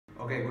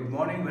Okay, good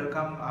morning.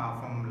 Welcome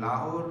from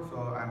Lahore. So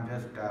I'm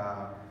just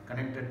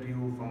connected to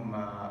you from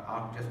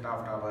just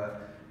after our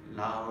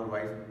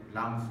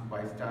LUMS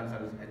Vice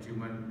Chancellor's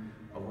Achievement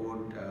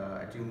Award,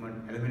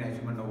 Alumni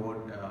Achievement Award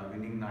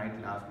winning night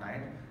last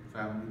night. So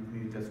I'm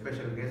with a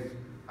special guest,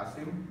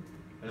 Azim.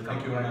 Welcome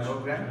Thank you to very my much,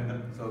 program.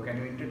 Chaminda. So can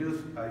you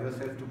introduce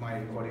yourself to my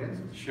audience?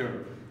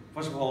 Sure.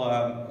 First of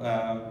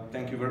all,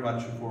 thank you very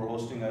much for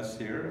hosting us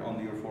here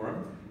on your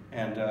forum,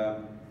 and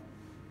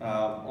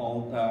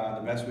all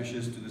the best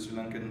wishes to the Sri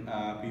Lankan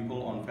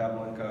people on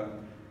Fablanca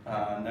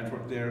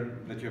network there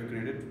that you have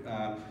created.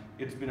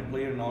 It's been a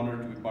pleasure and honor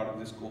to be part of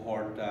this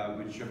cohort,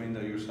 which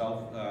Chaminda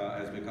yourself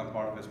has become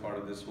part of as part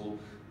of this whole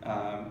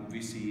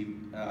VC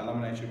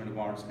Alumni Achievement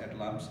Awards at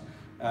LUMS.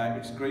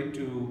 It's great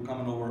to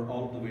come over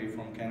all the way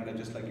from Canada,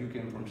 just like you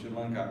came from Sri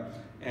Lanka,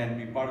 and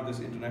be part of this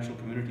international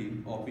community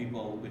of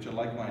people which are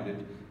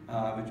like-minded,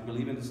 which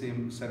believe in the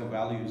same set of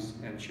values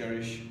and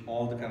cherish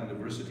all the kind of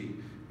diversity,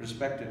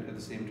 respect it at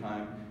the same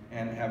time,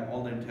 and have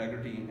all the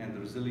integrity and the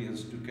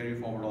resilience to carry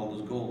forward all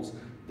those goals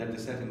that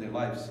they set in their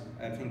lives.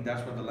 I think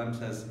that's what the LUMS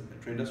has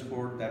trained us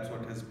for. That's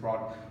what has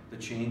brought the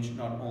change,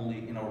 not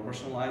only in our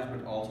personal lives,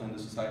 but also in the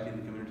society and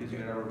the communities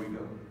wherever we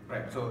go.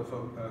 Right. So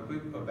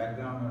quick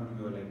background on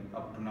your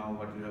up to now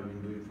what you have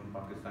been doing from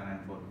Pakistan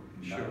and for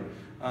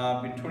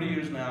Sure. Been 20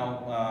 years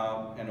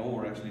now and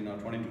over actually now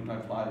 22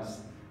 time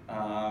flies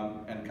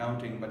and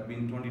counting, but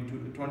been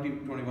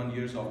 21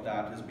 years of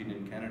that has been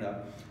in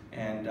Canada,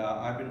 and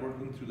I've been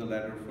working through the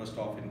ladder. First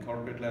off in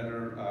corporate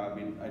ladder,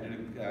 I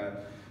did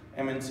a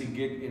MNC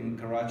gig in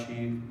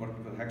Karachi, worked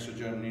with Hexer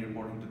Germany,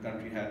 reporting to the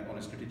country head on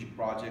a strategic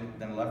project,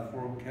 then left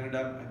for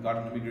Canada, got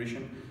an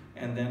immigration,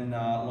 and then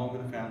along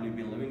with the family,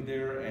 been living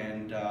there,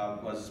 and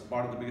was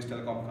part of the biggest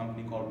telecom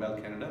company called Bell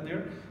Canada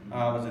there.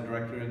 Was a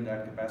director in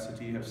that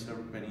capacity, have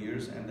served many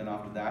years, and then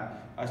after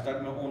that, I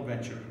started my own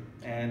venture,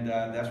 and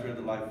that's where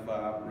the life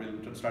really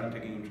started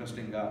taking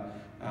interesting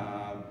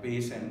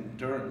pace and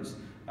turns.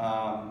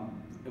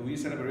 We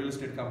set up a real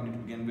estate company to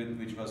begin with,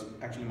 which was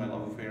actually my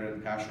love affair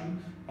and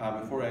passion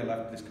before I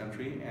left this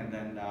country, and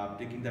then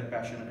taking that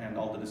passion and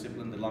all the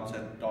discipline the LUMS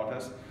had taught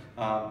us.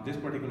 This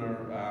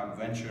particular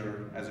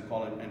venture, as I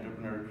call it,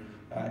 entrepreneur,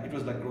 it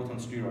was like growth on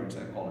steroids,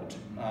 I call it.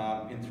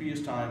 In 3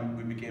 years' time,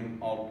 we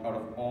became out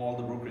of all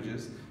the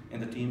brokerages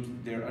and the teams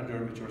there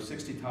under, which were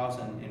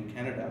 60,000 in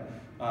Canada,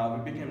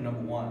 we became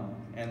 #1,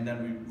 and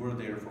then we were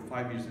there for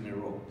 5 years in a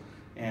row.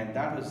 And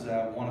that was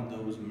one of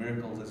those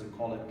miracles, as I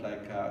call it,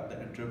 like the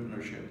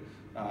entrepreneurship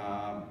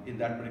in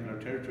that particular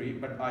territory.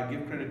 But I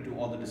give credit to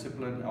all the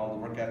discipline, all the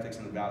work ethics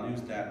and the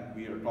values that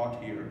we are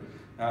taught here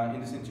in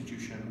this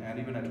institution and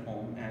even at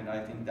home. And I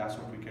think that's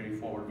what we carry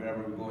forward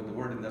wherever we go in the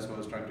world, and that's what I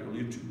was trying to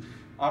allude to.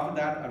 After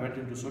that, I went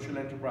into social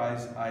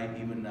enterprise. I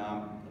even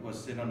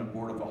was sitting on the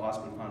board of a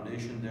hospital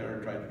foundation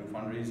there, tried to do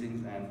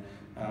fundraisings and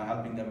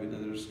helping them with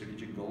other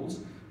strategic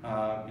goals.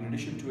 In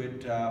addition to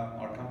it,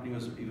 our company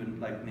was even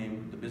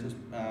named the Business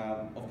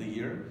of the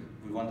Year.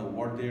 We won the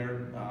award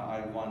there.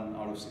 I won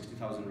out of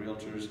 60,000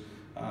 realtors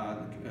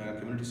the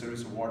Community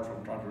Service Award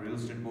from Toronto Real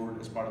Estate Board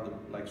as part of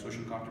the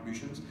social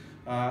contributions.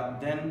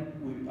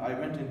 Then I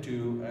went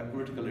into a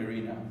political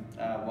arena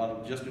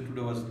while Justin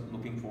Trudeau was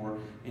looking for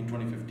in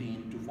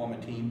 2015 to form a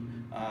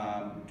team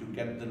to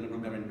get the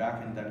Liberal government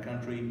back in that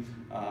country.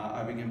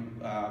 I became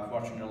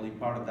fortunately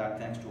part of that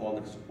thanks to all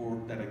the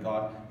support that I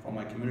got from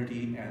my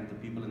community and the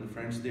people and the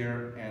friends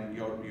there and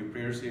your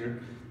prayers here.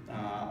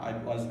 I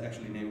was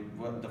actually named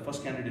the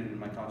first candidate in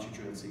my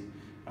constituency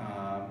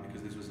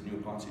because this was a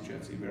new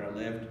constituency where I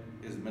lived,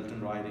 is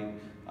Milton riding.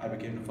 I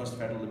became the first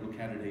federal Liberal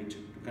candidate to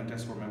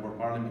contest for Member of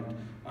Parliament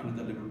under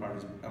the Liberal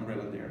Party's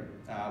umbrella there.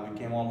 We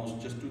came almost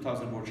just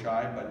 2,000 votes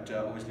shy, but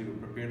obviously we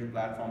prepared the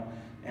platform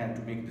and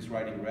to make this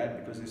riding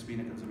red because it's been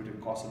a conservative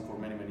cause for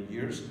many, many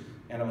years.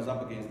 And I was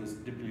up against this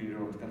deputy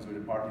leader of the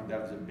Conservative Party.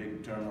 That was a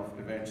big turn of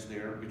events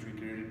there, which we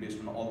created based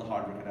on all the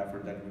hard work and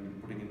effort that we've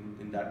been putting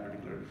in that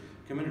particular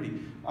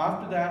community.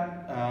 After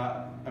that,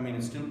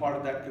 it's still part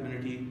of that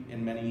community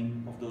in many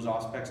of those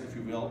aspects, if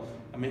you will.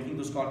 Making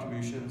those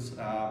contributions.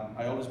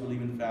 I always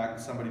believe in the fact,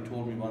 somebody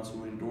told me once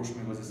who endorsed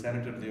me was a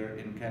senator there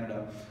in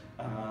Canada.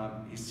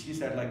 She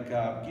said,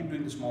 keep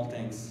doing the small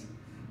things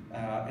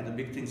and the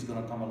big things are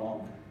gonna come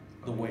along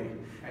the way.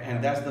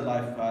 And that's the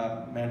life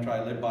mantra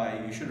I live by.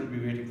 You shouldn't be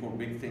waiting for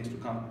big things to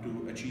come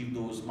to achieve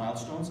those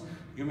milestones.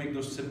 You make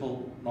those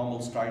simple,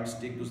 normal strides,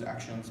 take those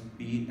actions,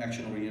 be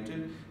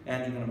action-oriented,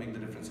 and you're going to make the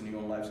difference in your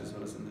own lives as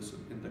well as in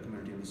the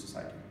community and the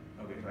society.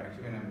 Okay, so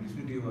actually when I'm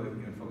listening to you,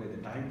 you forget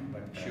the time,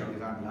 but sure. This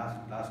is our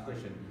last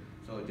question.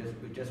 So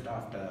just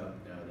after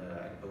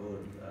the award,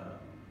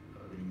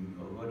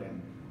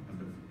 and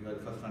you are the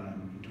first one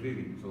I'm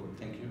interviewing. So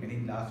thank you.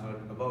 Any last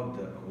word about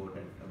the award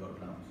and about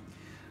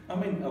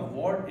LUMS?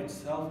 Award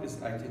itself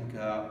is, I think,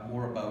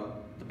 more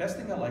about, the best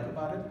thing I like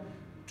about it,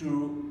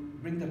 to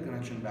bring that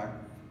connection back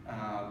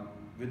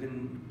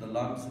within the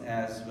LUMS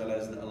as well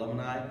as the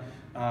alumni,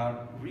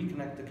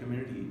 reconnect the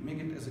community, make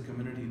it as a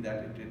community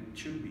that it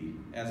should be,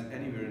 as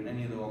anywhere in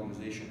any other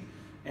organization.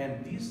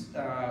 And these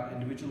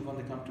individuals, when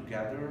they come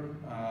together,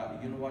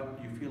 you know what,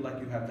 you feel like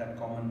you have that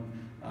common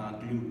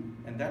glue.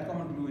 And that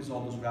common glue is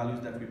all those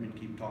values that we've been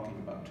keep talking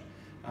about.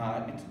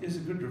 It is a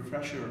good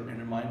refresher and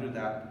reminder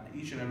that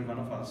each and every one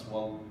of us,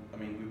 well, I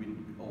mean, we've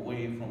been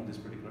away from this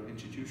particular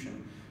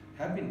institution,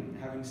 have been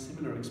having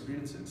similar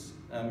experiences,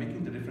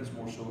 making the difference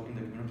more so in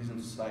the communities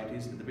and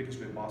societies in the biggest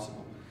way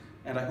possible.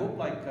 And I hope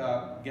like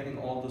getting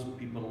all those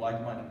people,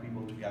 like-minded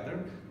people together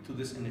to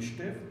this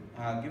initiative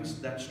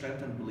gives that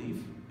strength and belief,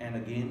 and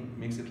again,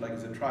 makes it like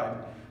as a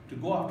tribe to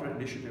go after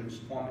initiatives,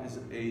 form as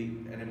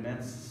an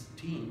immense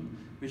team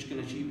which can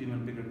achieve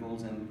even bigger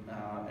goals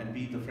and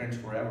be the friends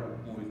forever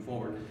moving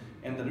forward.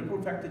 And the ripple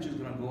effect that is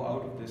going to go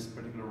out of this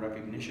particular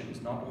recognition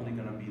is not only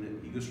going to be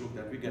the ego stroke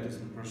that we get as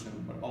in person,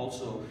 but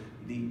also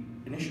the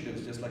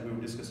initiatives, just like we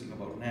were discussing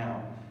about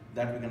now,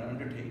 that we're going to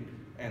undertake,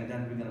 and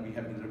then we're going to be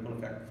having the ripple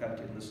effect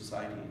in the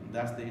society. And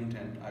that's the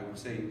intent, I would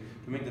say,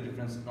 to make the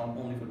difference not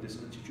only for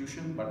this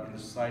institution, but in the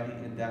society,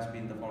 and that's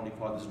been the founding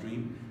father's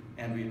dream,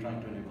 and we're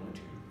trying to enable it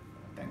here.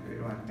 Thank you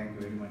everyone. Thank you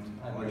very much.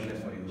 All the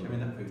best for you.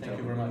 Chaminda, thank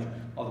you very much.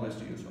 All the best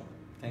to you as well.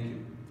 Thank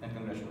you, and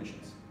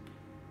congratulations.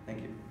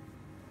 Thank you.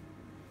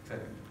 Sir.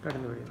 Cut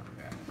in the video.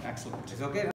 Excellent. It's okay.